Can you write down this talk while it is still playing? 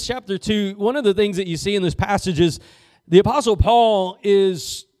Chapter 2, one of the things that you see in this passage is the Apostle Paul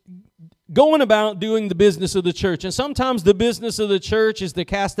is going about doing the business of the church. And sometimes the business of the church is to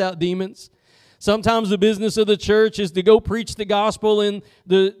cast out demons. Sometimes the business of the church is to go preach the gospel in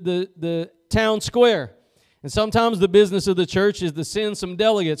the town square. And sometimes the business of the church is to send some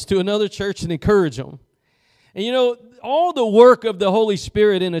delegates to another church and encourage them. And you know, all the work of the Holy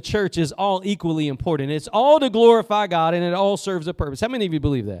Spirit in a church is all equally important. It's all to glorify God, and it all serves a purpose. How many of you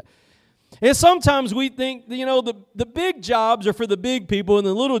believe that? And sometimes we think, you know, the big jobs are for the big people and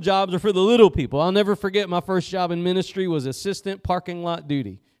the little jobs are for the little people. I'll never forget my first job in ministry was assistant parking lot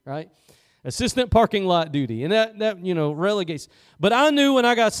duty, right? Assistant parking lot duty. And that you know, relegates. But I knew when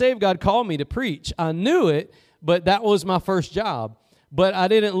I got saved, God called me to preach. I knew it, but that was my first job. But I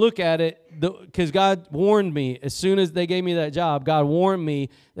didn't look at it because God warned me. As soon as they gave me that job, God warned me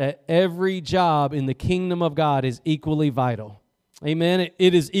that every job in the kingdom of God is equally vital. Amen.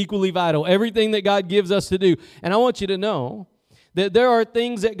 It is equally vital. Everything that God gives us to do. And I want you to know that there are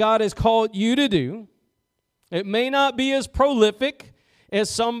things that God has called you to do. It may not be as prolific as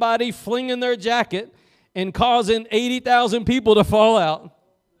somebody flinging their jacket and causing 80,000 people to fall out,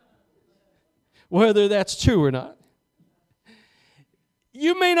 whether that's true or not.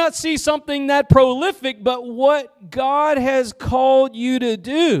 You may not see something that prolific, but what God has called you to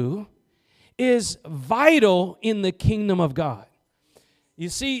do is vital in the kingdom of God. You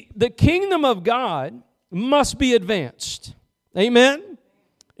see, the kingdom of God must be advanced. Amen?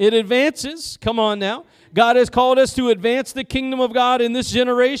 It advances. Come on now. God has called us to advance the kingdom of God in this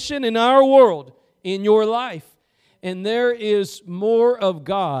generation, in our world, in your life. And there is more of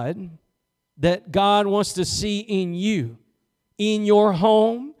God that God wants to see in you. In your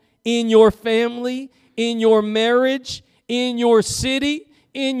home, in your family, in your marriage, in your city,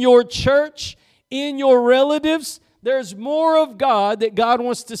 in your church, in your relatives. There's more of God that God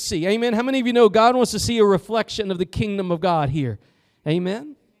wants to see. Amen. How many of you know God wants to see a reflection of the kingdom of God here?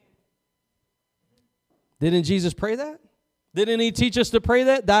 Amen. Didn't Jesus pray that? Didn't He teach us to pray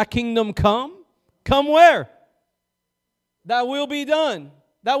that? Thy kingdom come. Come where? Thy will be done.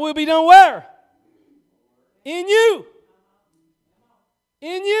 Thy will be done where? In you.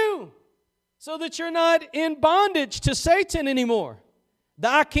 In you, so that you're not in bondage to Satan anymore.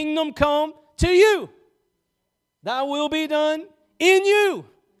 Thy kingdom come to you. Thy will be done in you.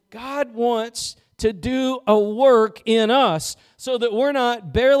 God wants to do a work in us so that we're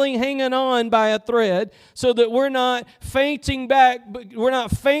not barely hanging on by a thread, so that we're not fainting back, but we're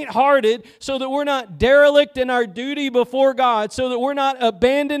not faint-hearted, so that we're not derelict in our duty before God, so that we're not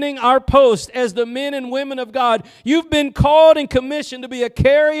abandoning our post as the men and women of God. You've been called and commissioned to be a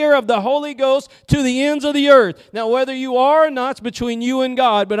carrier of the Holy Ghost to the ends of the earth. Now, whether you are or not, it's between you and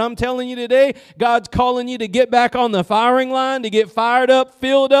God, but I'm telling you today, God's calling you to get back on the firing line, to get fired up,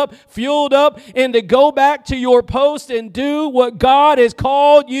 filled up, fueled up, and to go back to your post and do what God has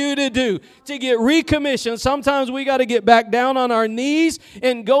called you to do, to get recommissioned. Sometimes we got to get back down on our knees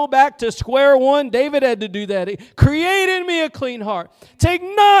and go back to square one. David had to do that. Create in me a clean heart. Take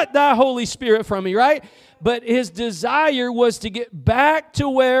not thy Holy Spirit from me, right? But his desire was to get back to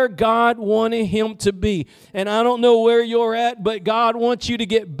where God wanted him to be. And I don't know where you're at, but God wants you to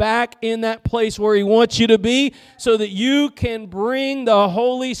get back in that place where He wants you to be so that you can bring the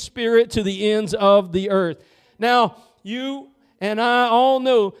Holy Spirit to the ends of the earth. Now, you and I all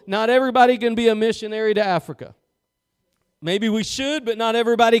know not everybody can be a missionary to Africa. Maybe we should, but not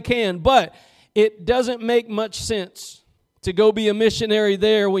everybody can. But it doesn't make much sense to go be a missionary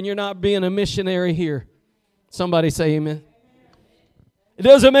there when you're not being a missionary here. Somebody say amen. It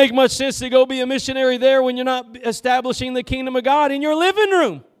doesn't make much sense to go be a missionary there when you're not establishing the kingdom of God in your living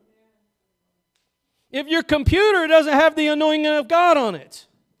room. If your computer doesn't have the anointing of God on it.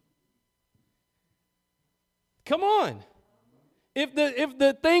 Come on. If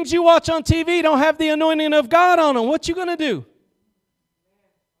the things you watch on TV don't have the anointing of God on them, what you going to do?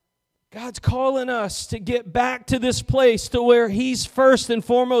 God's calling us to get back to this place to where He's first and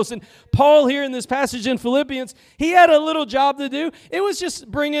foremost. And Paul here in this passage in Philippians, he had a little job to do. It was just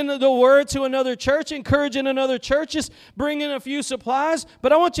bringing the word to another church, encouraging another church, just bringing a few supplies.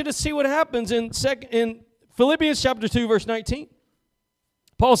 But I want you to see what happens in Philippians chapter 2, verse 19.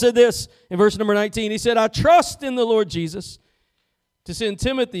 Paul said this in verse number 19. He said, I trust in the Lord Jesus to send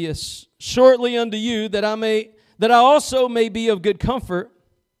Timothy shortly unto you, that I also may be of good comfort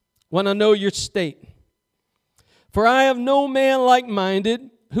when I know your state. For I have no man like-minded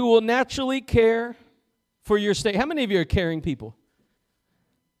who will naturally care for your state. How many of you are caring people?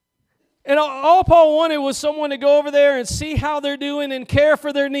 And all Paul wanted was someone to go over there and see how they're doing and care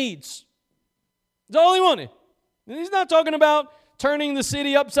for their needs. That's all he wanted. And he's not talking about turning the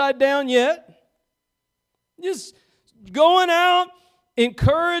city upside down yet. Just going out,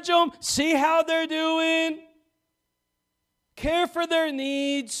 encourage them, see how they're doing, care for their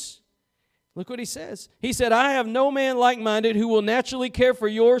needs. Look what he says. He said, I have no man like-minded who will naturally care for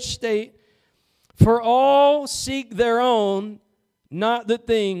your state, for all seek their own, not the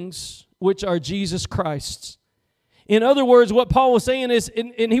things which are Jesus Christ's. In other words, what Paul was saying is,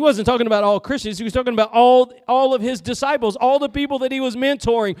 and he wasn't talking about all Christians, he was talking about all of his disciples, all the people that he was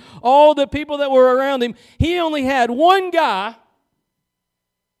mentoring, all the people that were around him. He only had one guy.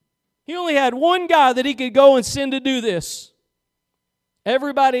 He only had one guy that he could go and send to do this.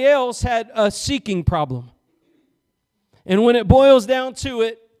 Everybody else had a seeking problem. And when it boils down to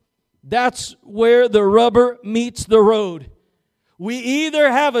it, that's where the rubber meets the road. We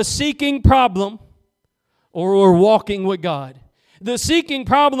either have a seeking problem or we're walking with God. The seeking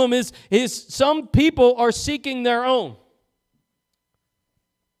problem is some people are seeking their own.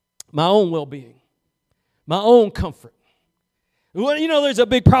 My own well-being. My own comfort. Well, you know, there's a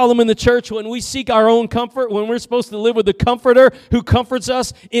big problem in the church when we seek our own comfort, when we're supposed to live with the Comforter who comforts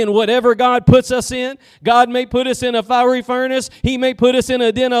us in whatever God puts us in. God may put us in a fiery furnace. He may put us in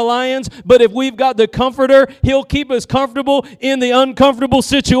a den of lions. But if we've got the Comforter, He'll keep us comfortable in the uncomfortable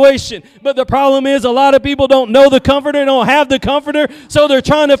situation. But the problem is a lot of people don't know the Comforter, don't have the Comforter, so they're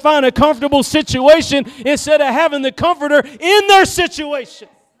trying to find a comfortable situation instead of having the Comforter in their situation.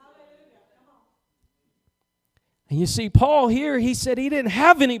 And you see, Paul here, he said he didn't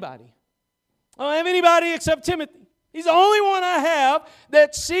have anybody. I don't have anybody except Timothy. He's the only one I have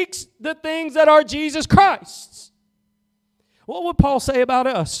that seeks the things that are Jesus Christ's. What would Paul say about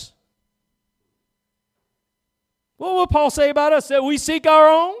us? What would Paul say about us? That we seek our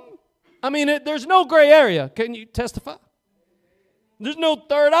own? I mean, there's no gray area. Can you testify? There's no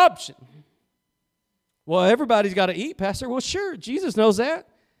third option. Well, everybody's got to eat, Pastor. Well, sure, Jesus knows that.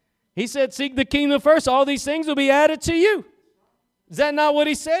 He said, seek the kingdom first. All these things will be added to you. Is that not what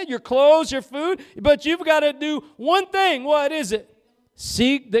he said? Your clothes, your food. But you've got to do one thing. What is it?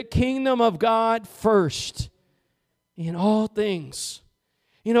 Seek the kingdom of God first in all things.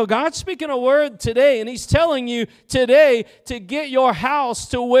 You know, God's speaking a word today, and He's telling you today to get your house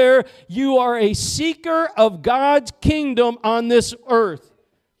to where you are a seeker of God's kingdom on this earth.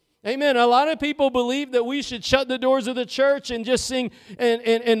 Amen. A lot of people believe that we should shut the doors of the church and just sing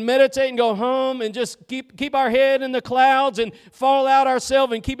and meditate and go home and just keep our head in the clouds and fall out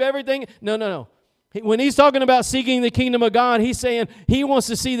ourselves and keep everything. No. When He's talking about seeking the kingdom of God, He's saying He wants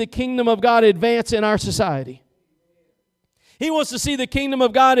to see the kingdom of God advance in our society. He wants to see the kingdom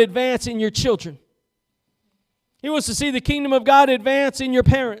of God advance in your children. He wants to see the kingdom of God advance in your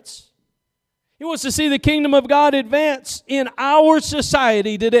parents. He wants to see the kingdom of God advance in our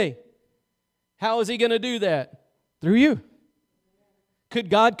society today. How is He going to do that? Through you. Could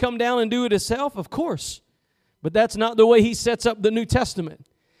God come down and do it Himself? Of course. But that's not the way He sets up the New Testament.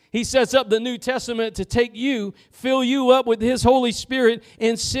 He sets up the New Testament to take you, fill you up with His Holy Spirit,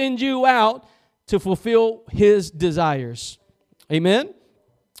 and send you out to fulfill His desires. Amen?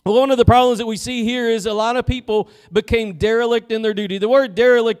 Well, one of the problems that we see here is a lot of people became derelict in their duty. The word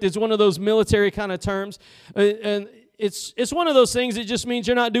derelict is one of those military kind of terms. And it's one of those things that just means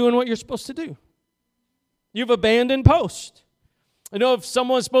you're not doing what you're supposed to do. You've abandoned post. You know, if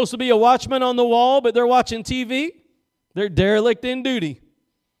someone's supposed to be a watchman on the wall, but they're watching TV, they're derelict in duty.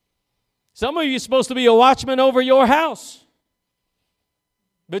 Some of you are supposed to be a watchman over your house.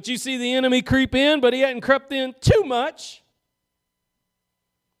 But you see the enemy creep in, but he hadn't crept in too much.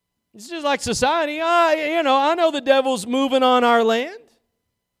 It's just like society. I know the devil's moving on our land,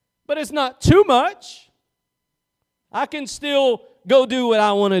 but it's not too much. I can still go do what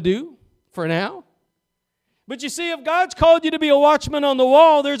I want to do for now. But you see, if God's called you to be a watchman on the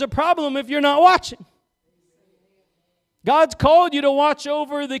wall, there's a problem if you're not watching. God's called you to watch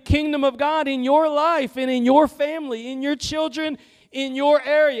over the kingdom of God in your life and in your family, in your children, in your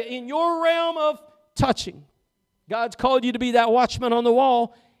area, in your realm of touching. God's called you to be that watchman on the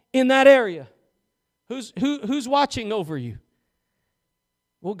wall in that area. Who's watching over you?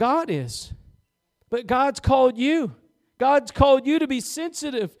 Well, God is. But God's called you. God's called you to be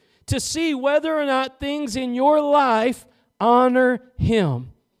sensitive to see whether or not things in your life honor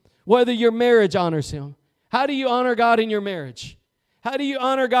Him. Whether your marriage honors Him. How do you honor God in your marriage? How do you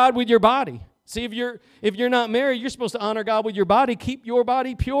honor God with your body? See, if you're not married, you're supposed to honor God with your body. Keep your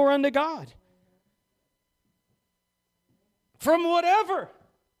body pure unto God. From whatever.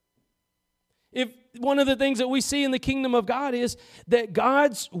 If one of the things that we see in the kingdom of God is that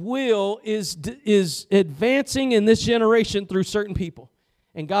God's will is advancing in this generation through certain people.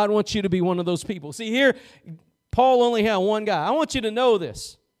 And God wants you to be one of those people. See, here, Paul only had one guy. I want you to know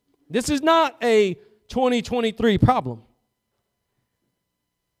this. This is not a 2023 problem.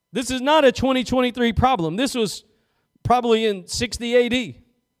 This is not a 2023 problem. This was probably in 60 AD.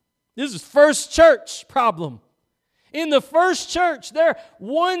 This is first church problem. In the first church, there,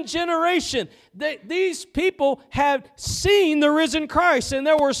 one generation, these people had seen the risen Christ, and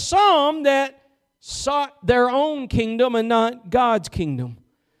there were some that sought their own kingdom and not God's kingdom.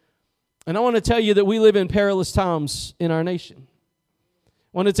 And I want to tell you that we live in perilous times in our nation.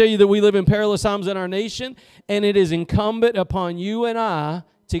 I want to tell you that we live in perilous times in our nation, and it is incumbent upon you and I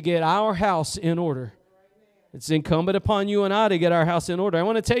to get our house in order. It's incumbent upon you and I to get our house in order. I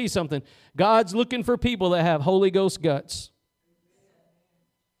want to tell you something. God's looking for people that have Holy Ghost guts.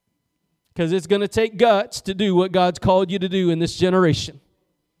 Because it's going to take guts to do what God's called you to do in this generation.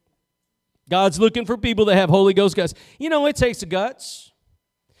 God's looking for people that have Holy Ghost guts. You know, it takes guts.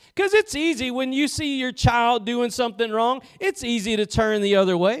 Because it's easy when you see your child doing something wrong, it's easy to turn the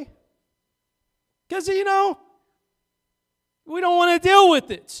other way. Because, you know, we don't want to deal with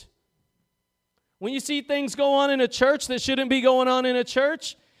it. When you see things go on in a church that shouldn't be going on in a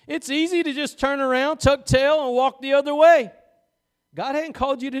church, it's easy to just turn around, tuck tail, and walk the other way. God hadn't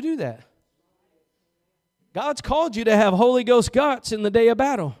called you to do that. God's called you to have Holy Ghost guts in the day of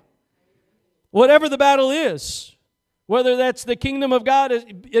battle. Whatever the battle is, whether that's the kingdom of God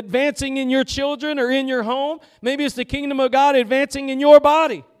advancing in your children or in your home, maybe it's the kingdom of God advancing in your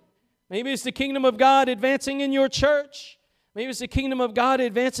body. Maybe it's the kingdom of God advancing in your church. Maybe it's the kingdom of God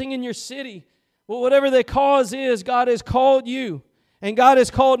advancing in your city. Well, whatever the cause is, God has called you. And God has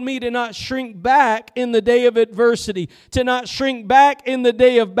called me to not shrink back in the day of adversity, to not shrink back in the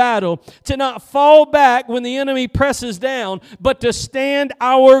day of battle, to not fall back when the enemy presses down, but to stand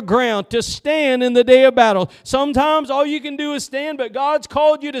our ground, to stand in the day of battle. Sometimes all you can do is stand, but God's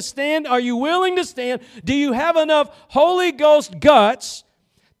called you to stand. Are you willing to stand? Do you have enough Holy Ghost guts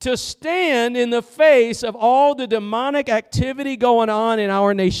to stand in the face of all the demonic activity going on in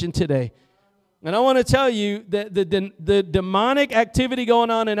our nation today? And I want to tell you that the demonic activity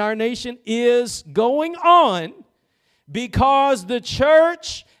going on in our nation is going on because the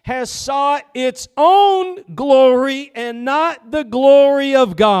church has sought its own glory and not the glory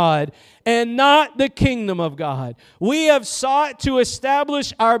of God and not the kingdom of God. We have sought to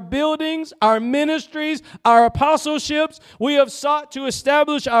establish our buildings, our ministries, our apostleships. We have sought to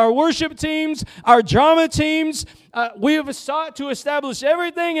establish our worship teams, our drama teams. We have sought to establish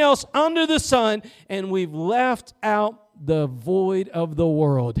everything else under the sun, and we've left out the void of the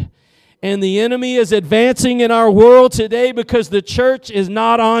world. And the enemy is advancing in our world today because the church is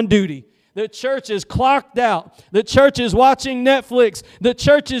not on duty. The church is clocked out. The church is watching Netflix. The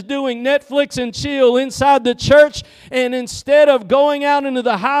church is doing Netflix and chill inside the church. And instead of going out into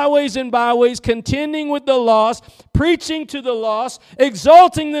the highways and byways, contending with the lost, preaching to the lost,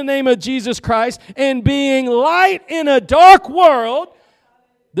 exalting the name of Jesus Christ, and being light in a dark world,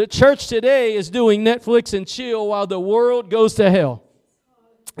 the church today is doing Netflix and chill while the world goes to hell.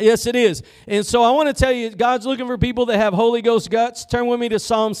 Yes, it is. And so I want to tell you, God's looking for people that have Holy Ghost guts. Turn with me to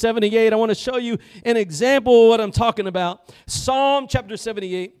Psalm 78. I want to show you an example of what I'm talking about. Psalm chapter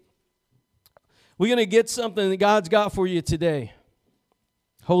 78. We're going to get something that God's got for you today.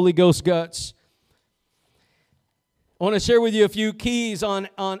 Holy Ghost guts. I want to share with you a few keys on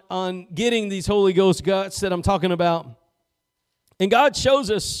getting these Holy Ghost guts that I'm talking about. And God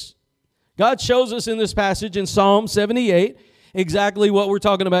shows us in this passage in Psalm 78 exactly what we're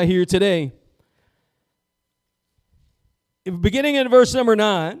talking about here today. Beginning in verse number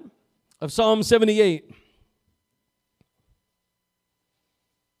 9 of Psalm 78.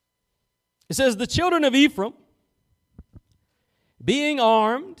 It says, "The children of Ephraim, being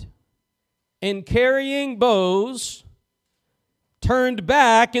armed and carrying bows, turned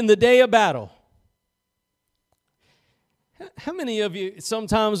back in the day of battle." How many of you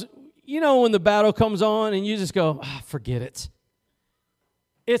sometimes, you know, when the battle comes on and you just go, forget it.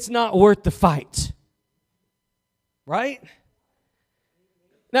 It's not worth the fight. Right?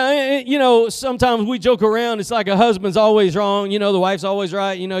 Now, you know, sometimes we joke around. It's like a husband's always wrong. You know, the wife's always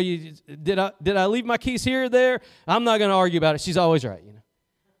right. You know, did I leave my keys here or there? I'm not going to argue about it. She's always right, you know.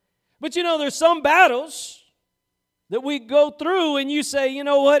 But, you know, there's some battles that we go through and you say, you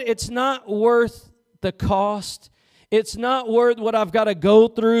know what? It's not worth the cost. It's not worth what I've got to go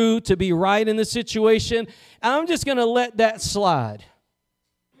through to be right in the situation. I'm just going to let that slide.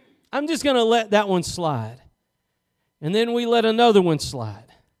 I'm just going to let that one slide. And then we let another one slide.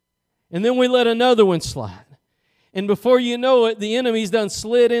 And then we let another one slide. And before you know it, the enemy's done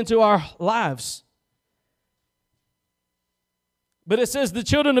slid into our lives. But it says the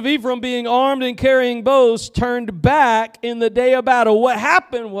children of Ephraim, being armed and carrying bows, turned back in the day of battle. What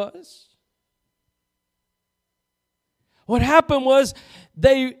happened was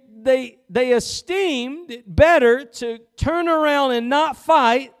they esteemed it better to turn around and not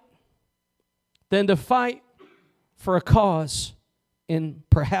fight than to fight for a cause and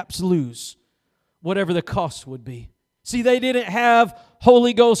perhaps lose, whatever the cost would be. See, they didn't have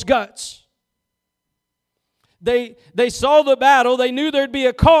Holy Ghost guts. They saw the battle. They knew there'd be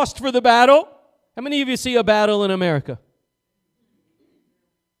a cost for the battle. How many of you see a battle in America?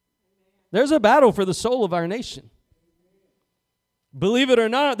 There's a battle for the soul of our nation. Believe it or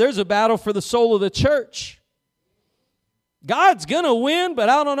not, there's a battle for the soul of the church. God's going to win, but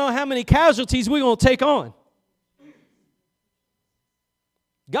I don't know how many casualties we're going to take on.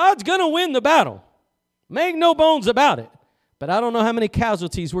 God's going to win the battle. Make no bones about it. But I don't know how many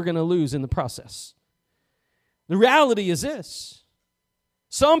casualties we're going to lose in the process. The reality is this.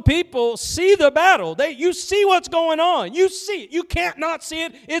 Some people see the battle. You see what's going on. You see it. You can't not see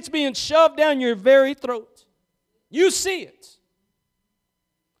it. It's being shoved down your very throat. You see it.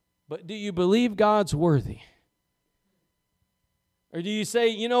 But do you believe God's worthy? Or do you say,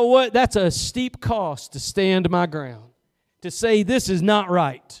 you know what, that's a steep cost to stand my ground. To say this is not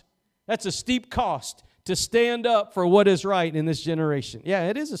right. That's a steep cost to stand up for what is right in this generation. Yeah,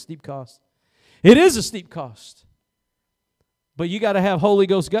 it is a steep cost. It is a steep cost. But you got to have Holy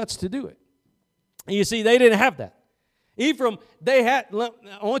Ghost guts to do it. And you see, they didn't have that. Ephraim, I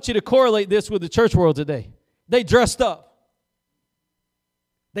want you to correlate this with the church world today. They dressed up.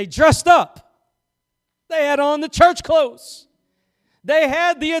 They dressed up. They had on the church clothes. They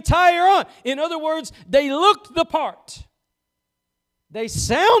had the attire on. In other words, they looked the part. They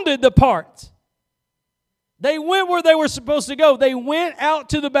sounded the part. They went where they were supposed to go. They went out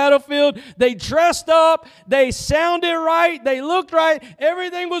to the battlefield. They dressed up. They sounded right. They looked right.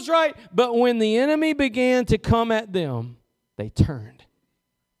 Everything was right. But when the enemy began to come at them, they turned.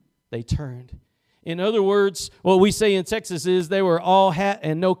 They turned. In other words, what we say in Texas is they were all hat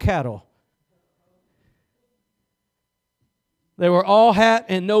and no cattle. They were all hat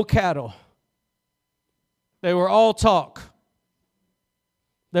and no cattle. They were all talk.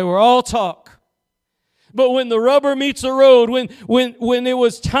 They were all talk. But when the rubber meets the road, when it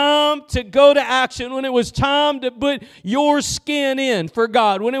was time to go to action, when it was time to put your skin in for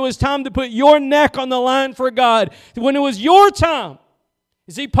God, when it was time to put your neck on the line for God, when it was your time.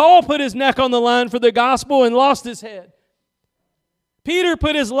 You see, Paul put his neck on the line for the gospel and lost his head. Peter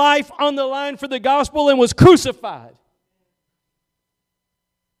put his life on the line for the gospel and was crucified.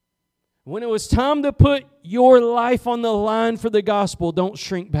 When it was time to put your life on the line for the gospel, don't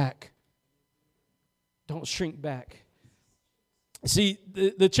shrink back. Don't shrink back. See,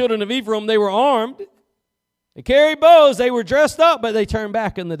 the children of Ephraim, they were armed. They carried bows. They were dressed up, but they turned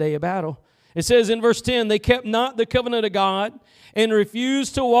back in the day of battle. It says in verse 10, they kept not the covenant of God and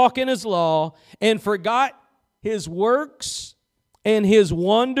refused to walk in His law and forgot His works and His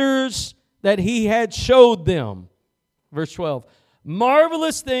wonders that He had showed them. Verse 12,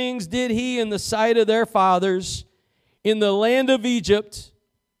 marvelous things did He in the sight of their fathers in the land of Egypt,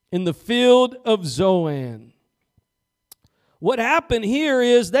 in the field of Zoan. What happened here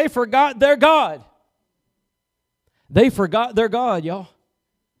is they forgot their God. They forgot their God, y'all.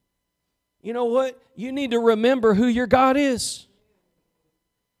 You know what? You need to remember who your God is.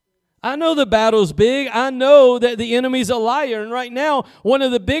 I know the battle's big. I know that the enemy's a liar. And right now, one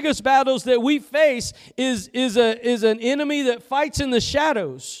of the biggest battles that we face is an enemy that fights in the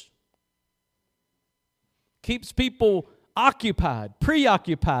shadows. Keeps people occupied,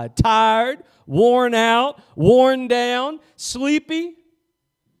 preoccupied, tired, worn out, worn down, sleepy.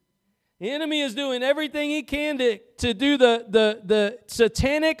 The enemy is doing everything he can to do the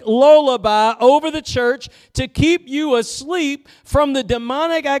satanic lullaby over the church to keep you asleep from the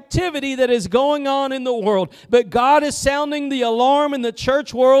demonic activity that is going on in the world. But God is sounding the alarm in the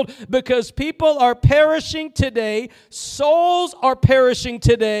church world because people are perishing today. Souls are perishing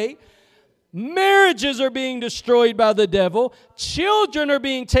today. Marriages are being destroyed by the devil. Children are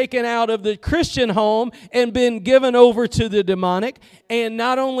being taken out of the Christian home and been given over to the demonic. And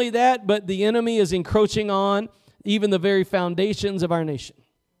not only that, but the enemy is encroaching on even the very foundations of our nation.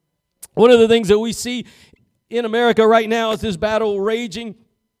 One of the things that we see in America right now is this battle raging.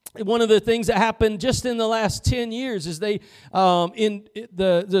 One of the things that happened just in the last 10 years is the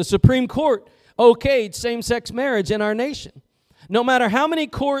Supreme Court okayed same-sex marriage in our nation. No matter how many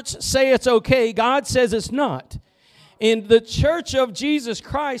courts say it's okay, God says it's not. And the Church of Jesus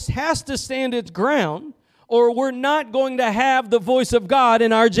Christ has to stand its ground, or we're not going to have the voice of God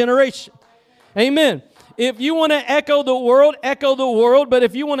in our generation. Amen. If you want to echo the world, but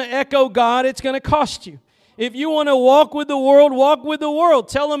if you want to echo God, it's going to cost you. If you want to walk with the world, walk with the world.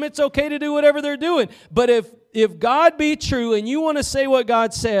 Tell them it's okay to do whatever they're doing. But if God be true and you want to say what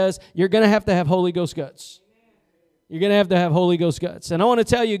God says, you're going to have Holy Ghost guts. You're going to have Holy Ghost guts. And I want to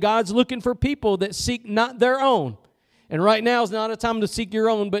tell you, God's looking for people that seek not their own. And right now is not a time to seek your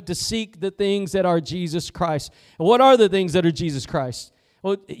own, but to seek the things that are Jesus Christ. And what are the things that are Jesus Christ?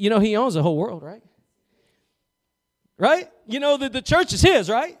 Well, you know, He owns the whole world, right? Right? You know that the church is His,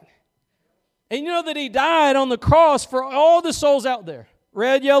 right? And you know that He died on the cross for all the souls out there.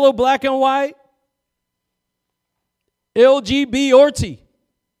 Red, yellow, black, and white. LGBT or T.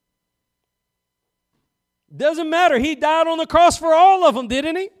 Doesn't matter. He died on the cross for all of them,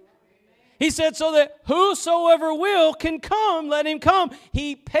 didn't He? He said so that whosoever will can come, let him come.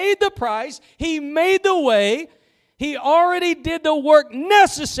 He paid the price. He made the way. He already did the work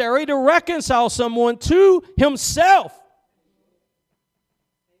necessary to reconcile someone to Himself.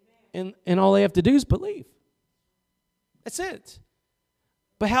 And all they have to do is believe. That's it.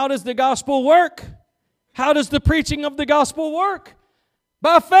 But how does the gospel work? How does the preaching of the gospel work?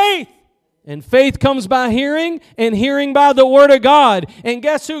 By faith. And faith comes by hearing, and hearing by the Word of God. And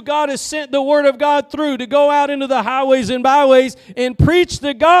guess who God has sent the Word of God through to go out into the highways and byways and preach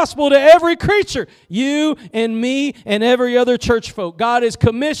the gospel to every creature? You and me and every other church folk. God has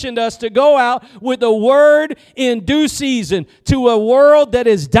commissioned us to go out with the Word in due season to a world that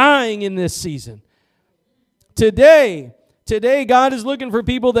is dying in this season. Today, God is looking for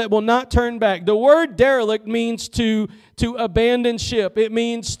people that will not turn back. The word derelict means to abandon ship. It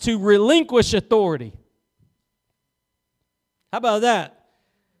means to relinquish authority. How about that?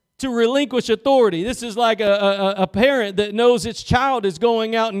 To relinquish authority. This is like a parent that knows its child is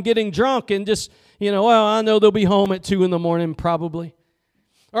going out and getting drunk and just, well, I know they'll be home at 2 a.m. probably.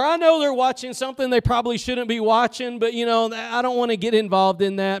 Or I know they're watching something they probably shouldn't be watching, but, I don't want to get involved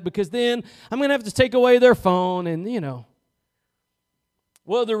in that because then I'm going to have to take away their phone and,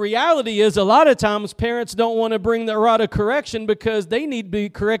 Well, the reality is a lot of times parents don't want to bring the rod of correction because they need to be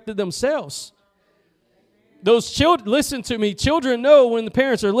corrected themselves. Those children, listen to me, children know when the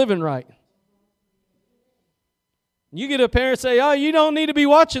parents are living right. You get a parent say, oh, you don't need to be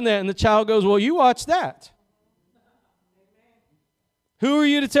watching that. And the child goes, well, you watch that. Who are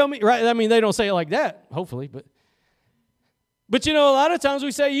you to tell me? Right? I mean, they don't say it like that, hopefully. But a lot of times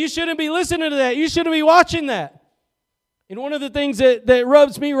we say, you shouldn't be listening to that. You shouldn't be watching that. And one of the things that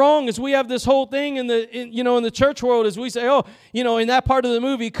rubs me wrong is we have this whole thing in the church world is we say, in that part of the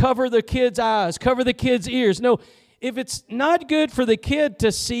movie, cover the kid's eyes, cover the kid's ears. No, if it's not good for the kid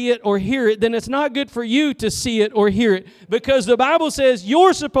to see it or hear it, then it's not good for you to see it or hear it. Because the Bible says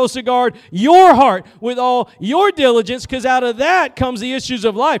you're supposed to guard your heart with all your diligence, because out of that comes the issues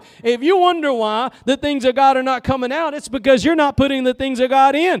of life. If you wonder why the things of God are not coming out, it's because you're not putting the things of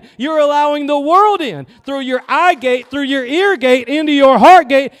God in. You're allowing the world in through your eye gate, through your ear gate, into your heart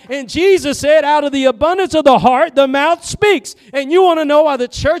gate. And Jesus said, out of the abundance of the heart, the mouth speaks. And you want to know why the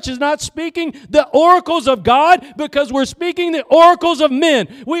church is not speaking the oracles of God? Because we're speaking the oracles of men.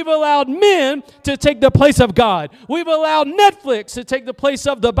 We've allowed men to take the place of God. We've allowed Netflix to take the place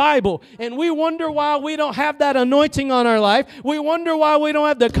of the Bible. And we wonder why we don't have that anointing on our life. We wonder why we don't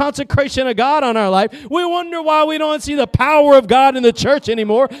have the consecration of God on our life. We wonder why we don't see the power of God in the church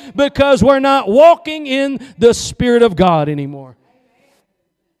anymore, because we're not walking in the Spirit of God anymore.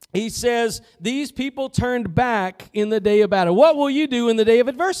 He says, these people turned back in the day of battle. What will you do in the day of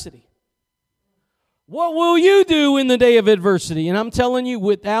adversity? What will you do in the day of adversity? And I'm telling you,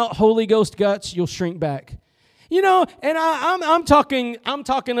 without Holy Ghost guts, you'll shrink back. And I'm talking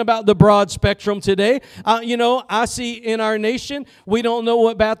about the broad spectrum today. I see in our nation, we don't know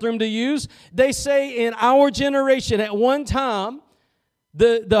what bathroom to use. They say in our generation, at one time,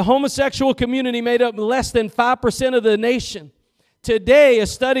 the homosexual community made up less than 5% of the nation. Today, a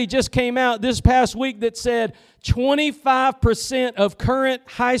study just came out this past week that said 25% of current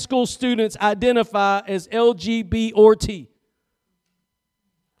high school students identify as LGBT or T.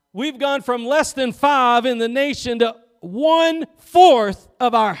 We've gone from less than 5 in the nation to 1/4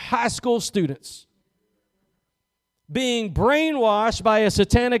 of our high school students being brainwashed by a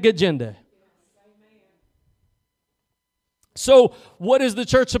satanic agenda. So, what is the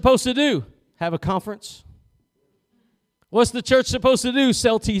church supposed to do? Have a conference? What's the church supposed to do?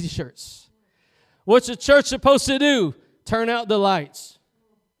 Sell T-shirts. What's the church supposed to do? Turn out the lights.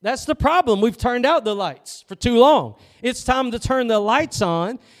 That's the problem. We've turned out the lights for too long. It's time to turn the lights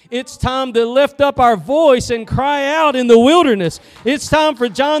on. It's time to lift up our voice and cry out in the wilderness. It's time for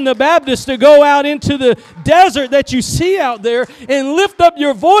John the Baptist to go out into the desert that you see out there and lift up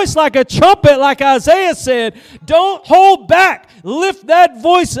your voice like a trumpet, like Isaiah said. Don't hold back. Lift that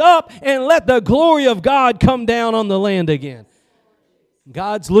voice up and let the glory of God come down on the land again.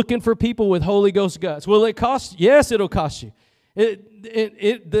 God's looking for people with Holy Ghost guts. Will it cost you? Yes, it'll cost you.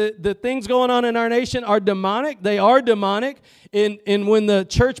 The things going on in our nation are demonic. They are demonic. And when the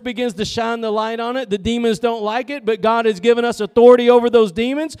church begins to shine the light on it, the demons don't like it, but God has given us authority over those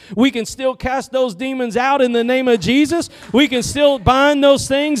demons. We can still cast those demons out in the name of Jesus. We can still bind those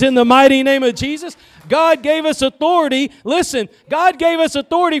things in the mighty name of Jesus. God gave us authority. Listen, God gave us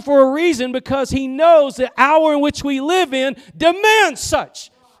authority for a reason, because He knows the hour in which we live in demands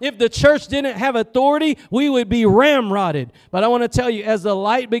such. If the church didn't have authority, we would be ramrodded. But I want to tell you, as the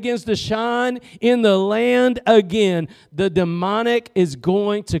light begins to shine in the land again, the demonic is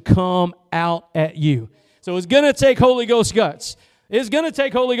going to come out at you. So it's going to take Holy Ghost guts. It's going to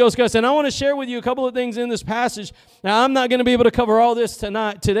take Holy Ghost guts. And I want to share with you a couple of things in this passage. Now, I'm not going to be able to cover all this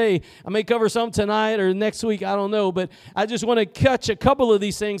today. I may cover some tonight or next week. I don't know. But I just want to catch a couple of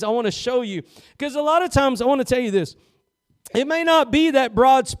these things I want to show you. Because a lot of times, I want to tell you this. It may not be that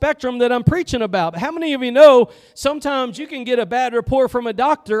broad spectrum that I'm preaching about. But how many of you know sometimes you can get a bad report from a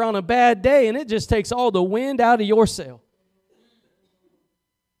doctor on a bad day and it just takes all the wind out of your sail?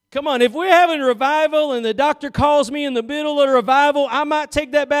 Come on, if we're having revival and the doctor calls me in the middle of the revival, I might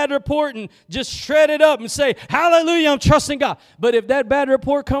take that bad report and just shred it up and say, hallelujah, I'm trusting God. But if that bad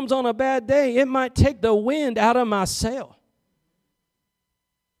report comes on a bad day, it might take the wind out of my sail.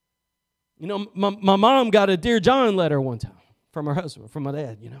 You know, my mom got a Dear John letter one time from her husband, from my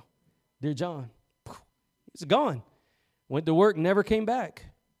dad, you know. Dear John. He's gone. Went to work, never came back.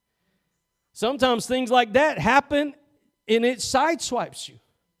 Sometimes things like that happen and it sideswipes you.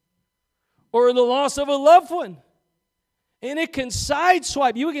 Or the loss of a loved one. And it can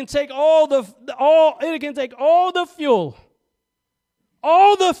sideswipe you. It can take it can take all the fuel,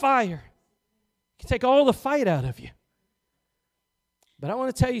 all the fire. It can take all the fight out of you. But I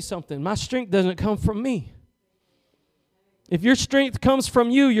want to tell you something. My strength doesn't come from me. If your strength comes from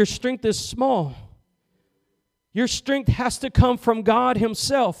you, your strength is small. Your strength has to come from God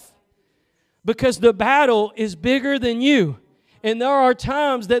Himself, because the battle is bigger than you. And there are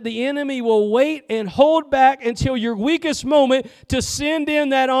times that the enemy will wait and hold back until your weakest moment to send in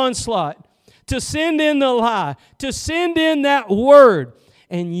that onslaught, to send in the lie, to send in that word.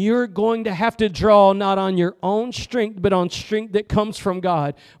 And you're going to have to draw not on your own strength, but on strength that comes from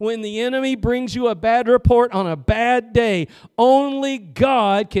God. When the enemy brings you a bad report on a bad day, only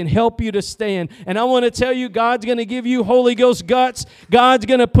God can help you to stand. And I want to tell you, God's going to give you Holy Ghost guts. God's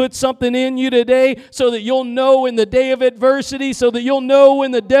going to put something in you today so that you'll know in the day of adversity, so that you'll know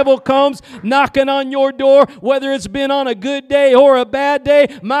when the devil comes knocking on your door, whether it's been on a good day or a bad day,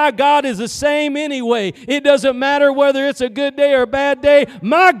 my God is the same anyway. It doesn't matter whether it's a good day or a bad day.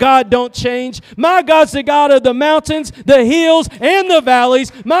 My God don't change. My God's the God of the mountains, the hills, and the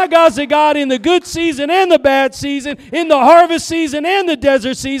valleys. My God's the God in the good season and the bad season, in the harvest season and the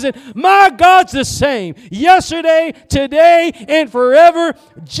desert season. My God's the same yesterday, today, and forever.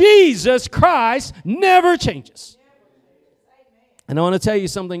 Jesus Christ never changes. And I want to tell you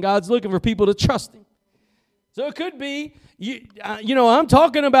something. God's looking for people to trust Him. So it could be, I'm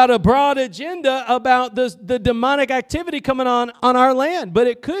talking about a broad agenda about the demonic activity coming on our land. But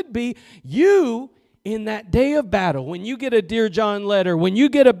it could be you in that day of battle, when you get a Dear John letter, when you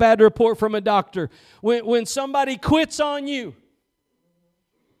get a bad report from a doctor, when somebody quits on you,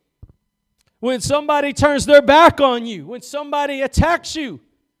 when somebody turns their back on you, when somebody attacks you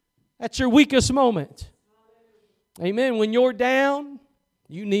at your weakest moment. Amen. When you're down,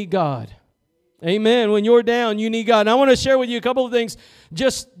 you need God. Amen. When you're down, you need God. And I want to share with you a couple of things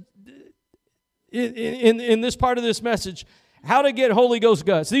just in this part of this message. How to get Holy Ghost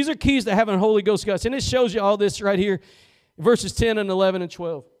guts. These are keys to having Holy Ghost guts. And it shows you all this right here. Verses 10 and 11 and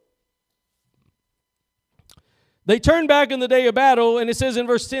 12. They turned back in the day of battle. And it says in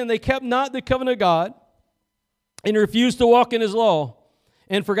verse 10, they kept not the covenant of God and refused to walk in His law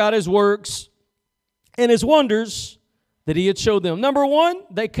and forgot His works and His wonders that He had showed them. Number one,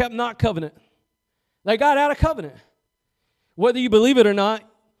 they kept not covenant. They got out of covenant. Whether you believe it or not,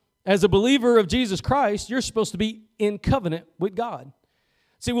 as a believer of Jesus Christ, you're supposed to be in covenant with God.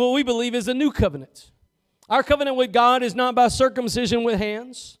 See, what we believe is a new covenant. Our covenant with God is not by circumcision with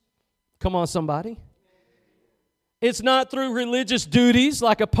hands. Come on, somebody. It's not through religious duties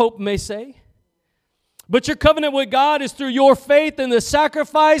like a pope may say. But your covenant with God is through your faith in the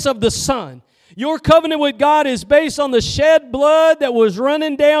sacrifice of the Son. Your covenant with God is based on the shed blood that was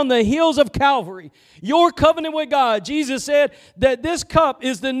running down the hills of Calvary. Your covenant with God, Jesus said that this cup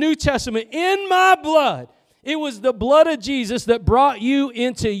is the New Testament in my blood. It was the blood of Jesus that brought you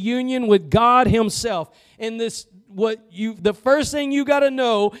into union with God Himself. And the first thing you got to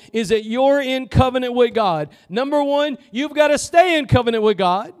know is that you're in covenant with God. Number one, you've got to stay in covenant with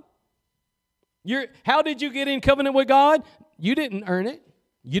God. How did you get in covenant with God? You didn't earn it.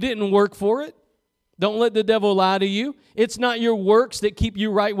 You didn't work for it. Don't let the devil lie to you. It's not your works that keep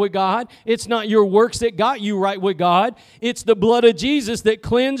you right with God. It's not your works that got you right with God. It's the blood of Jesus that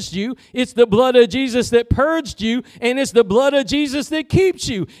cleansed you. It's the blood of Jesus that purged you. And it's the blood of Jesus that keeps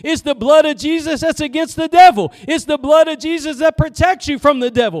you. It's the blood of Jesus that's against the devil. It's the blood of Jesus that protects you from the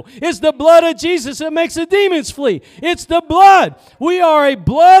devil. It's the blood of Jesus that makes the demons flee. It's the blood. We are a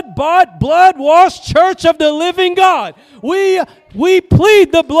blood-bought, blood-washed church of the living God. We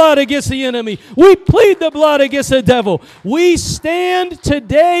plead the blood against the enemy. We plead the blood against the devil. We stand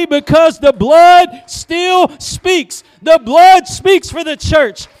today because the blood still speaks. The blood speaks for the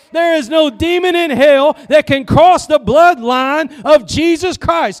church. There is no demon in hell that can cross the bloodline of Jesus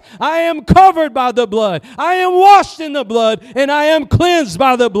Christ. I am covered by the blood. I am washed in the blood, and I am cleansed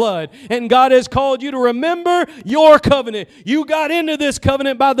by the blood. And God has called you to remember your covenant. You got into this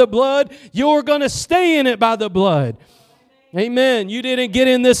covenant by the blood. You're going to stay in it by the blood. Amen. You didn't get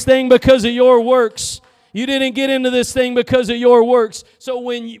in this thing because of your works. You didn't get into this thing because of your works. So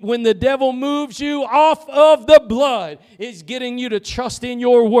when the devil moves you off of the blood, it's getting you to trust in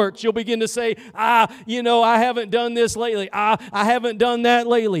your works. You'll begin to say, I haven't done this lately. I haven't done that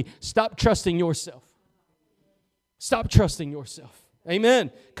lately. Stop trusting yourself. Stop trusting yourself. Amen.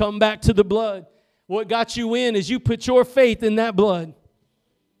 Come back to the blood. What got you in is you put your faith in that blood.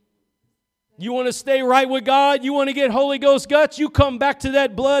 You want to stay right with God? You want to get Holy Ghost guts? You come back to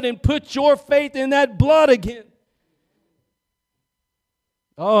that blood and put your faith in that blood again.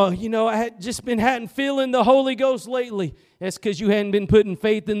 Oh, I hadn't feeling the Holy Ghost lately. That's because you hadn't been putting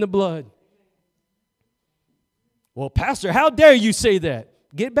faith in the blood. Well, Pastor, how dare you say that?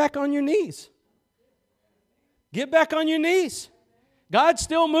 Get back on your knees. Get back on your knees. God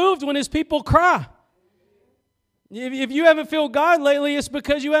still moves when His people cry. If you haven't felt God lately, it's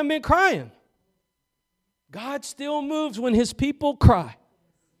because you haven't been crying. God still moves when His people cry.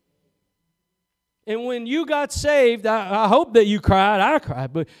 And when you got saved, I hope that you cried. I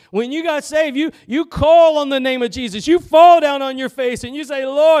cried. But when you got saved, you call on the name of Jesus. You fall down on your face and you say,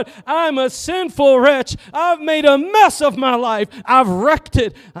 Lord, I'm a sinful wretch. I've made a mess of my life. I've wrecked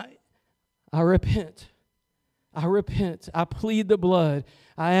it. I repent. I repent. I plead the blood.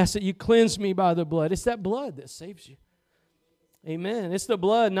 I ask that you cleanse me by the blood. It's that blood that saves you. Amen. It's the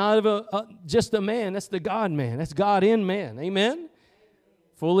blood, not of just a man. That's the God-man. That's God in man. Amen.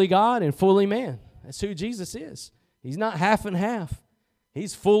 Fully God and fully man. That's who Jesus is. He's not half and half.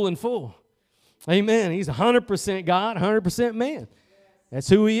 He's full and full. Amen. He's 100% God, 100% man. That's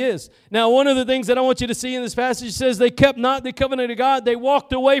who He is. Now, one of the things that I want you to see in this passage says they kept not the covenant of God. They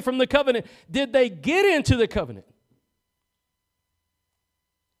walked away from the covenant. Did they get into the covenant?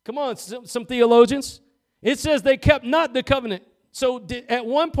 Come on, some theologians. It says they kept not the covenant. So at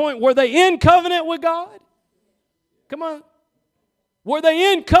one point, were they in covenant with God? Come on. Were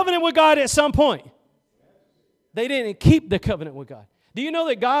they in covenant with God at some point? They didn't keep the covenant with God. Do you know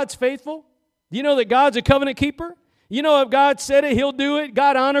that God's faithful? Do you know that God's a covenant keeper? You know if God said it, He'll do it.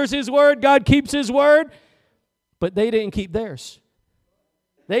 God honors His word. God keeps His word. But they didn't keep theirs.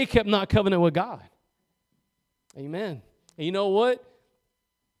 They kept not covenant with God. Amen. And you know what?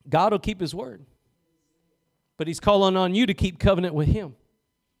 God will keep His word. But He's calling on you to keep covenant with Him.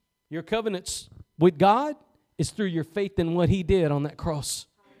 Your covenants with God is through your faith in what He did on that cross.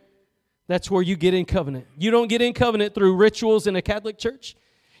 That's where you get in covenant. You don't get in covenant through rituals in a Catholic church.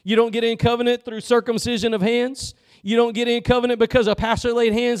 You don't get in covenant through circumcision of hands. You don't get in covenant because a pastor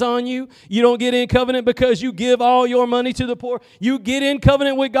laid hands on you. You don't get in covenant because you give all your money to the poor. You get in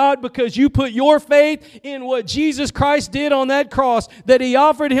covenant with God because you put your faith in what Jesus Christ did on that cross, that He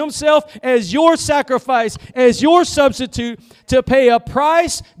offered Himself as your sacrifice, as your substitute to pay a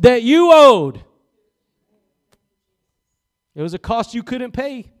price that you owed. It was a cost you couldn't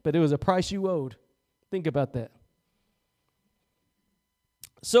pay, but it was a price you owed. Think about that.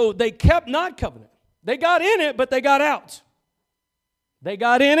 So they kept not covenant. They got in it, but they got out. They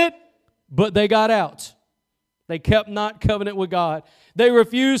got in it, but they got out. They kept not covenant with God. They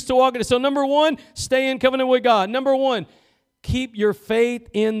refused to walk in it. So number one, stay in covenant with God. Number one, keep your faith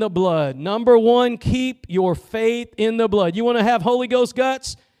in the blood. Number one, keep your faith in the blood. You want to have Holy Ghost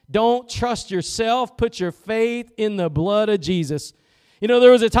guts? Don't trust yourself. Put your faith in the blood of Jesus. You know,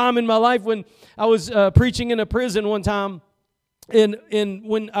 there was a time in my life when I was preaching in a prison one time, and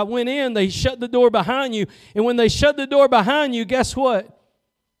when I went in, they shut the door behind you. And when they shut the door behind you, guess what?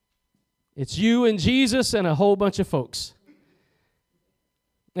 It's you and Jesus and a whole bunch of folks.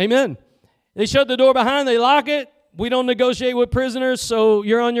 Amen. They shut the door behind, they lock it. We don't negotiate with prisoners, so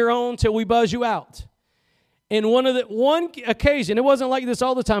you're on your own till we buzz you out. And one occasion, it wasn't like this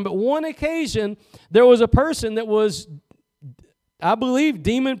all the time, but one occasion, there was a person that was, I believe,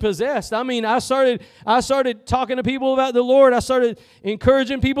 demon-possessed. I mean, I started talking to people about the Lord. I started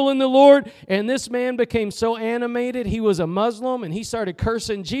encouraging people in the Lord, and this man became so animated. He was a Muslim, and he started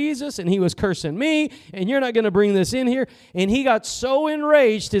cursing Jesus, and he was cursing me, and you're not going to bring this in here. And he got so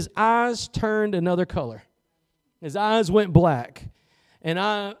enraged, his eyes turned another color. His eyes went black. And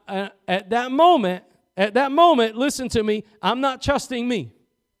at that moment, listen to me, I'm not trusting me.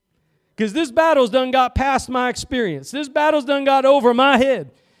 Because this battle's done got past my experience. This battle's done got over my head.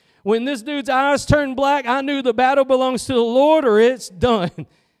 When this dude's eyes turned black, I knew the battle belongs to the Lord or it's done.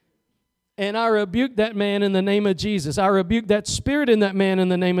 And I rebuked that man in the name of Jesus. I rebuked that spirit in that man in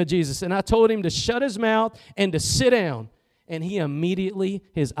the name of Jesus. And I told him to shut his mouth and to sit down. And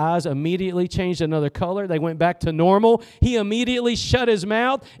his eyes immediately changed another color. They went back to normal. He immediately shut his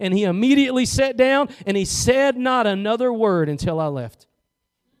mouth and he immediately sat down and he said not another word until I left.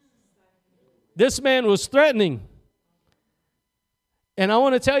 This man was threatening. And I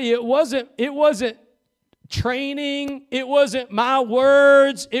want to tell you, it wasn't training. It wasn't my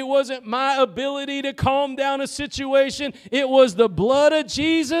words. It wasn't my ability to calm down a situation. It was the blood of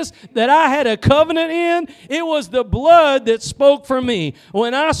Jesus that I had a covenant in. It was the blood that spoke for me.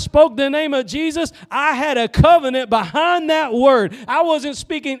 When I spoke the name of Jesus, I had a covenant behind that word. I wasn't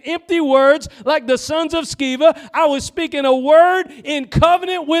speaking empty words like the sons of Sceva. I was speaking a word in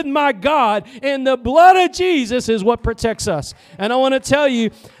covenant with my God. And the blood of Jesus is what protects us. And I want to tell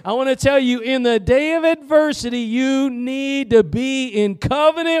you, in the day of adversity, you need to be in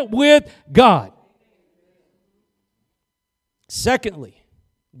covenant with God. Secondly,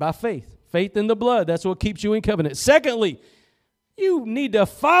 by faith. Faith in the blood. That's what keeps you in covenant. Secondly, you need to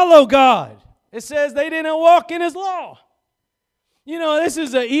follow God. It says they didn't walk in His law. You know, this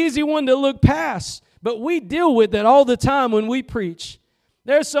is an easy one to look past, but we deal with it all the time when we preach.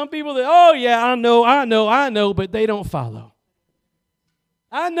 There's some people that, oh yeah, I know, but they don't follow.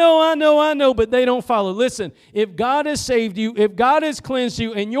 I know, but they don't follow. Listen, if God has saved you, if God has cleansed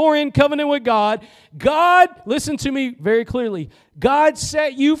you, and you're in covenant with God, listen to me very clearly, God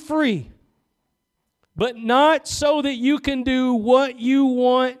set you free, but not so that you can do what you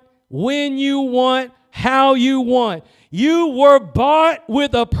want, when you want, how you want. You were bought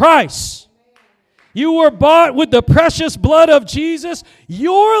with a price. You were bought with the precious blood of Jesus.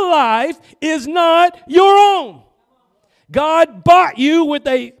 Your life is not your own. God bought you with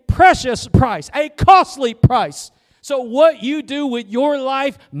a precious price, a costly price. So what you do with your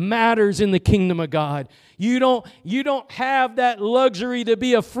life matters in the kingdom of God. You don't have that luxury to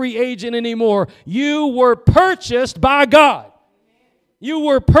be a free agent anymore. You were purchased by God. You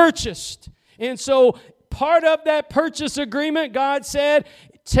were purchased. And so part of that purchase agreement, God said,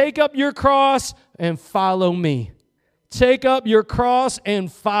 take up your cross and follow me. Take up your cross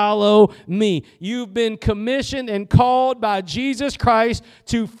and follow me. You've been commissioned and called by Jesus Christ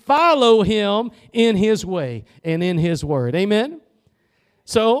to follow Him in His way and in His word. Amen?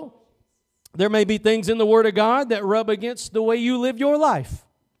 So, there may be things in the Word of God that rub against the way you live your life.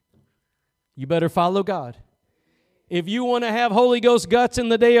 You better follow God. If you want to have Holy Ghost guts in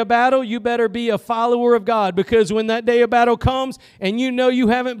the day of battle, you better be a follower of God, because when that day of battle comes and you know you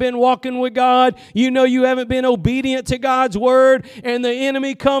haven't been walking with God, you know you haven't been obedient to God's word, and the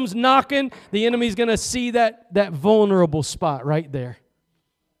enemy comes knocking, the enemy's going to see that vulnerable spot right there.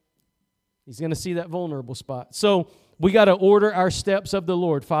 He's going to see that vulnerable spot. So we got to order our steps of the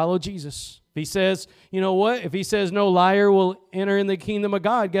Lord. Follow Jesus. If He says, you know what? If He says no liar will enter in the kingdom of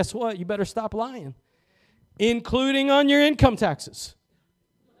God, guess what? You better stop lying. Including on your income taxes.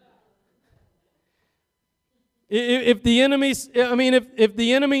 If the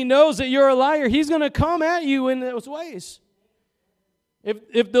enemy knows that you're a liar, he's going to come at you in those ways.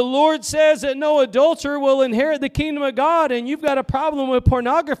 If the Lord says that no adulterer will inherit the kingdom of God, and you've got a problem with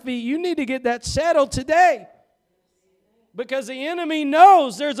pornography, you need to get that settled today. Because the enemy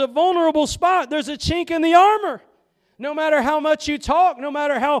knows there's a vulnerable spot. There's a chink in the armor. No matter how much you talk, no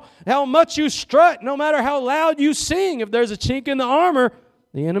matter how much you strut, no matter how loud you sing, if there's a chink in the armor,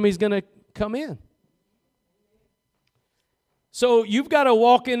 the enemy's going to come in. So you've got to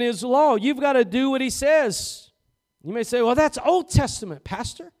walk in His law. You've got to do what He says. You may say, well, that's Old Testament,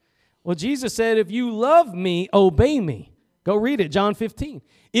 Pastor. Well, Jesus said, if you love me, obey me. Go read it, John 15.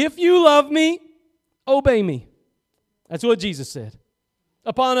 If you love me, obey me. That's what Jesus said.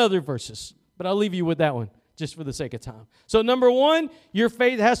 Upon other verses. But I'll leave you with that one, just for the sake of time. So number one, your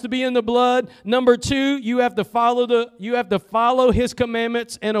faith has to be in the blood. Number two, you have to follow his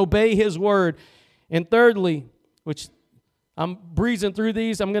commandments and obey his word. And thirdly, which I'm breezing through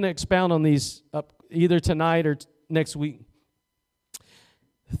these, I'm going to expound on these up either tonight or next week.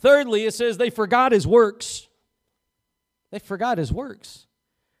 Thirdly, it says they forgot his works. They forgot his works.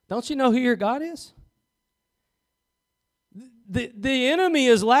 Don't you know who your God is? The enemy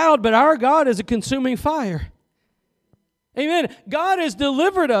is loud, but our God is a consuming fire. Amen. God has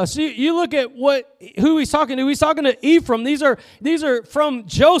delivered us. You look at who he's talking to. He's talking to Ephraim. These are from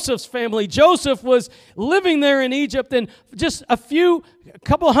Joseph's family. Joseph was living there in Egypt, and just a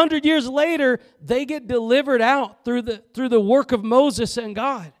couple hundred years later, they get delivered out through the work of Moses and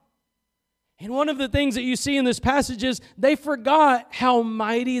God. And one of the things that you see in this passage is they forgot how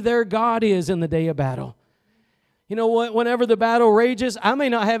mighty their God is in the day of battle. You know what? Whenever the battle rages, I may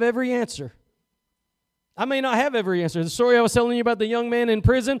not have every answer. The story I was telling you about the young man in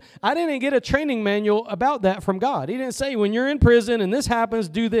prison, I didn't get a training manual about that from God. He didn't say, when you're in prison and this happens,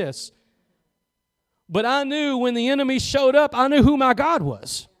 do this. But I knew when the enemy showed up, I knew who my God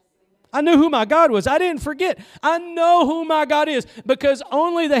was. I didn't forget. I know who my God is, because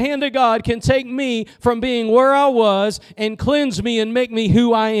only the hand of God can take me from being where I was and cleanse me and make me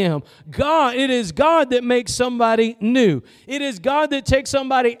who I am. It is God that makes somebody new. It is God that takes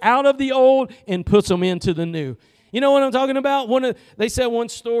somebody out of the old and puts them into the new. You know what I'm talking about? They said one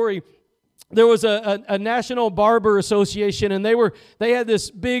story. There was a National Barber Association, and they had this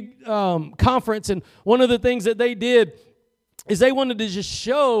big conference, and one of the things that they did is they wanted to just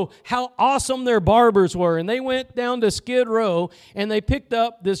show how awesome their barbers were. And they went down to Skid Row, and they picked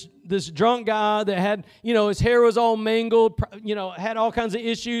up this drunk guy that had, his hair was all mangled, had all kinds of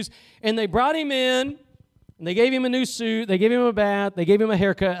issues. And they brought him in, and they gave him a new suit. They gave him a bath. They gave him a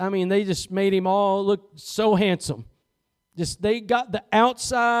haircut. I mean, they just made him all look so handsome. They got the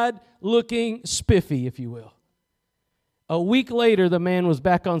outside looking spiffy, if you will. A week later, the man was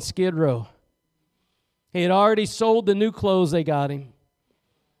back on Skid Row. He had already sold the new clothes they got him.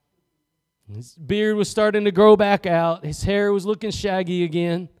 His beard was starting to grow back out. His hair was looking shaggy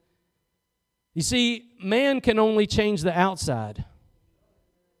again. You see, man can only change the outside.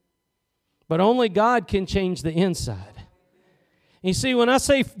 But only God can change the inside. And you see, when I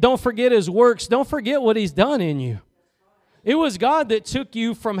say don't forget his works, don't forget what he's done in you. It was God that took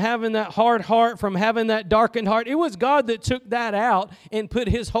you from having that hard heart, from having that darkened heart. It was God that took that out and put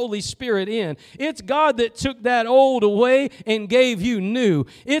his Holy Spirit in. It's God that took that old away and gave you new.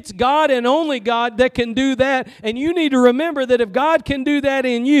 It's God and only God that can do that. And you need to remember that if God can do that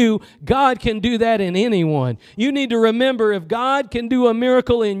in you, God can do that in anyone. You need to remember, if God can do a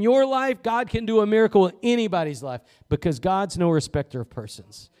miracle in your life, God can do a miracle in anybody's life, because God's no respecter of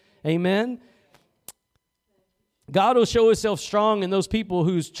persons. Amen? God will show himself strong in those people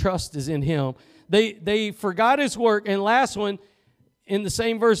whose trust is in him. They forgot his work. And last one, in the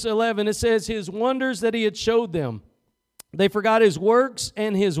same verse 11, it says his wonders that he had showed them. They forgot his works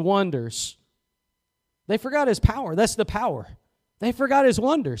and his wonders. They forgot his power. That's the power. They forgot his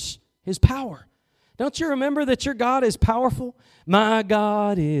wonders, his power. Don't you remember that your God is powerful? My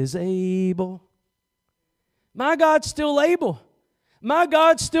God is able. My God's still able. My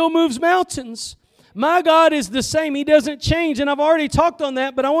God still moves mountains. My God is the same. He doesn't change. And I've already talked on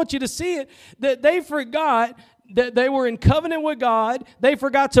that, but I want you to see it, that they forgot that they were in covenant with God. They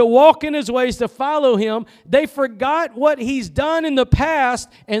forgot to walk in his ways, to follow him. They forgot what he's done in the past,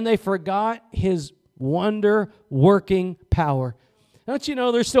 and they forgot his wonder-working power. Don't you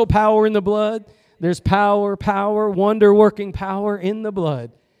know there's still power in the blood? There's power, wonder-working power in the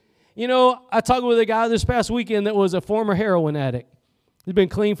blood. You know, I talked with a guy this past weekend that was a former heroin addict. He's been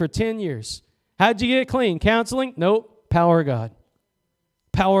clean for 10 years. How'd you get clean? Counseling? Nope. Power of God.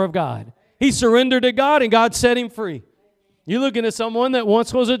 Power of God. He surrendered to God, and God set him free. You're looking at someone that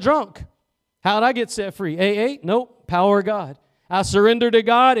once was a drunk. How'd I get set free? AA? Nope. Power of God. I surrendered to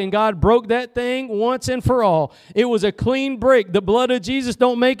God, and God broke that thing once and for all. It was a clean break. The blood of Jesus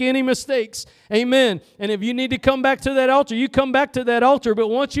don't make any mistakes. Amen. And if you need to come back to that altar, you come back to that altar. But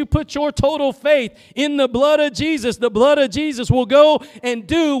once you put your total faith in the blood of Jesus will go and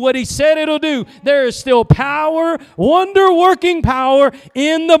do what he said it'll do. There is still power, wonder-working power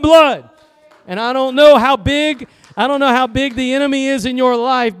in the blood. And I don't know how big I don't know how big the enemy is in your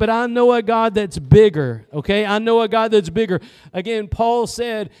life, but I know a God that's bigger, okay? I know a God that's bigger. Again, Paul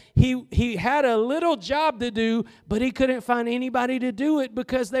said he had a little job to do, but he couldn't find anybody to do it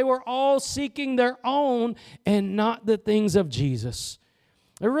because they were all seeking their own and not the things of Jesus.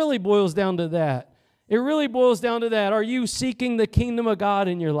 It really boils down to that. It really boils down to that. Are you seeking the kingdom of God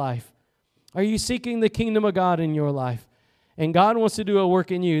in your life? Are you seeking the kingdom of God in your life? And God wants to do a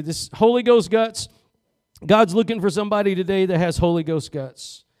work in you. This Holy Ghost guts, God's looking for somebody today that has Holy Ghost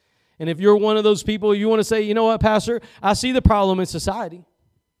guts. And if you're one of those people, you want to say, you know what, Pastor, I see the problem in society.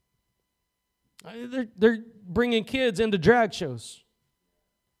 They're bringing kids into drag shows.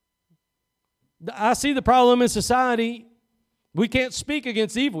 I see the problem in society. We can't speak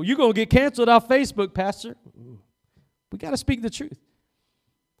against evil. You're going to get canceled off Facebook, Pastor. We got to speak the truth.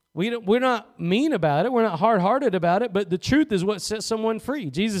 We're not mean about it. We're not hard-hearted about it, but the truth is what sets someone free.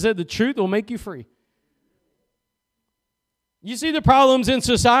 Jesus said the truth will make you free. You see the problems in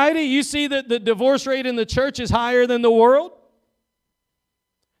society? You see that the divorce rate in the church is higher than the world?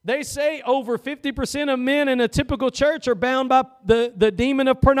 They say over 50% of men in a typical church are bound by the demon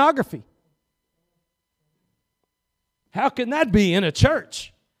of pornography. How can that be in a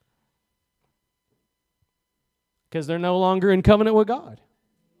church? Because they're no longer in covenant with God.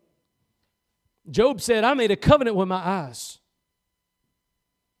 Job said, I made a covenant with my eyes.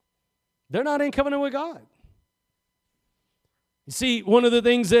 They're not in covenant with God. You see, one of the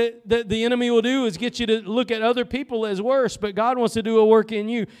things that the enemy will do is get you to look at other people as worse, but God wants to do a work in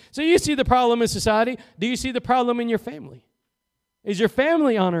you. So you see the problem in society. Do you see the problem in your family? Is your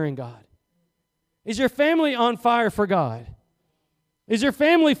family honoring God? Is your family on fire for God? Is your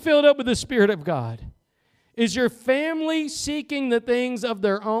family filled up with the Spirit of God? Is your family seeking the things of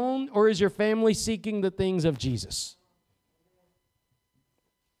their own, or is your family seeking the things of Jesus?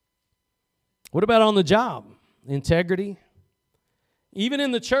 What about on the job? Integrity. Even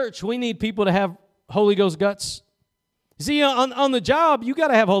in the church, we need people to have Holy Ghost guts. See, on the job, you got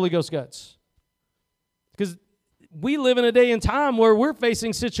to have Holy Ghost guts. Because we live in a day and time where we're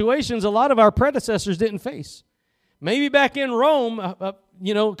facing situations a lot of our predecessors didn't face. Maybe back in Rome, a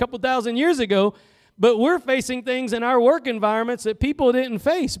couple thousand years ago, but we're facing things in our work environments that people didn't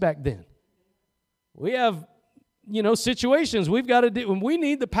face back then. We have, situations we've got to do, and we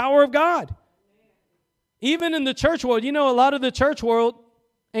need the power of God. Even in the church world, a lot of the church world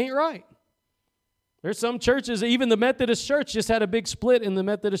ain't right. There's some churches, even the Methodist Church just had a big split in the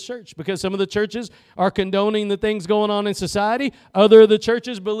Methodist Church because some of the churches are condoning the things going on in society. Other of the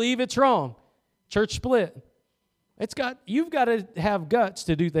churches believe it's wrong. Church split. You've got to have guts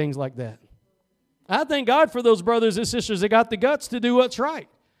to do things like that. I thank God for those brothers and sisters that got the guts to do what's right.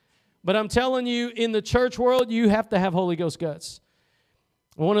 But I'm telling you, in the church world, you have to have Holy Ghost guts.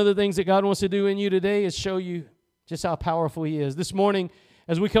 One of the things that God wants to do in you today is show you just how powerful He is. This morning,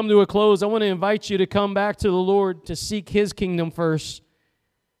 as we come to a close, I want to invite you to come back to the Lord to seek His kingdom first.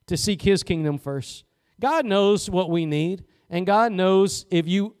 To seek His kingdom first. God knows what we need, and God knows if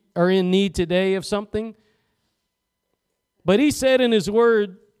you are in need today of something. But He said in His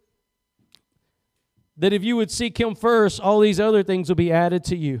Word that if you would seek Him first, all these other things will be added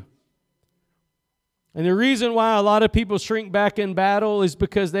to you. And the reason why a lot of people shrink back in battle is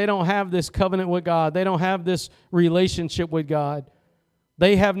because they don't have this covenant with God. They don't have this relationship with God.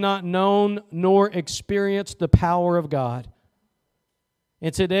 They have not known nor experienced the power of God.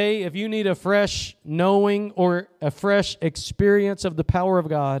 And today, if you need a fresh knowing or a fresh experience of the power of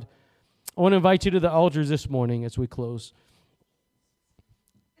God, I want to invite you to the altars this morning as we close.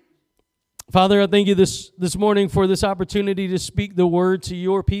 Father, I thank you this morning for this opportunity to speak the word to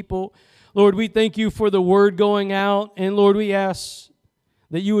your people. Lord, we thank you for the word going out, and Lord, we ask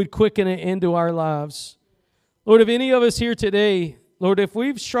that you would quicken it into our lives. Lord, if any of us here today, Lord, if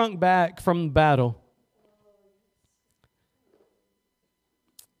we've shrunk back from the battle,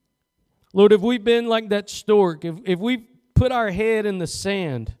 Lord, if we've been like that stork, if we've put our head in the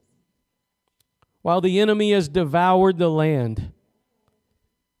sand while the enemy has devoured the land,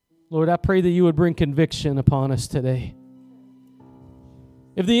 Lord, I pray that you would bring conviction upon us today.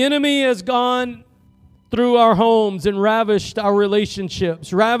 If the enemy has gone through our homes and ravished our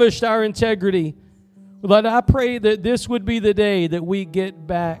relationships, ravished our integrity, Lord, I pray that this would be the day that we get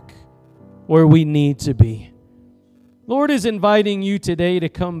back where we need to be. Lord is inviting you today to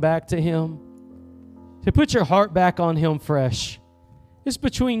come back to Him, to put your heart back on Him fresh. It's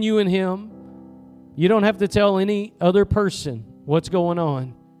between you and Him. You don't have to tell any other person what's going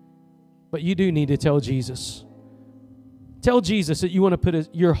on, but you do need to tell Jesus. Tell Jesus that you want to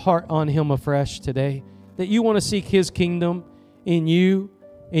put your heart on Him afresh today, that you want to seek His kingdom in you,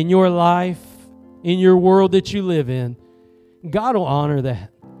 in your life, in your world that you live in. God will honor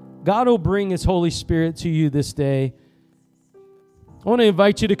that. God will bring His Holy Spirit to you this day. I want to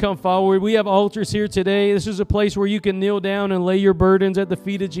invite you to come forward. We have altars here today. This is a place where you can kneel down and lay your burdens at the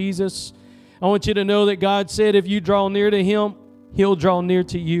feet of Jesus. I want you to know that God said if you draw near to Him, He'll draw near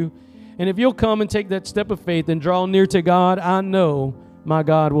to you. And if you'll come and take that step of faith and draw near to God, I know my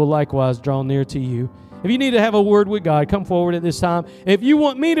God will likewise draw near to you. If you need to have a word with God, come forward at this time. If you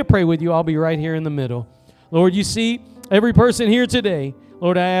want me to pray with you, I'll be right here in the middle. Lord, you see every person here today.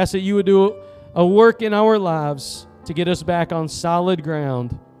 Lord, I ask that you would do a work in our lives to get us back on solid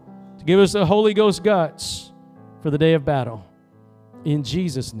ground, to give us the Holy Ghost guts for the day of battle. In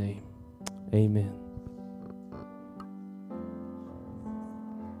Jesus' name, amen.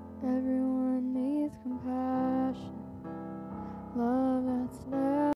 Everyone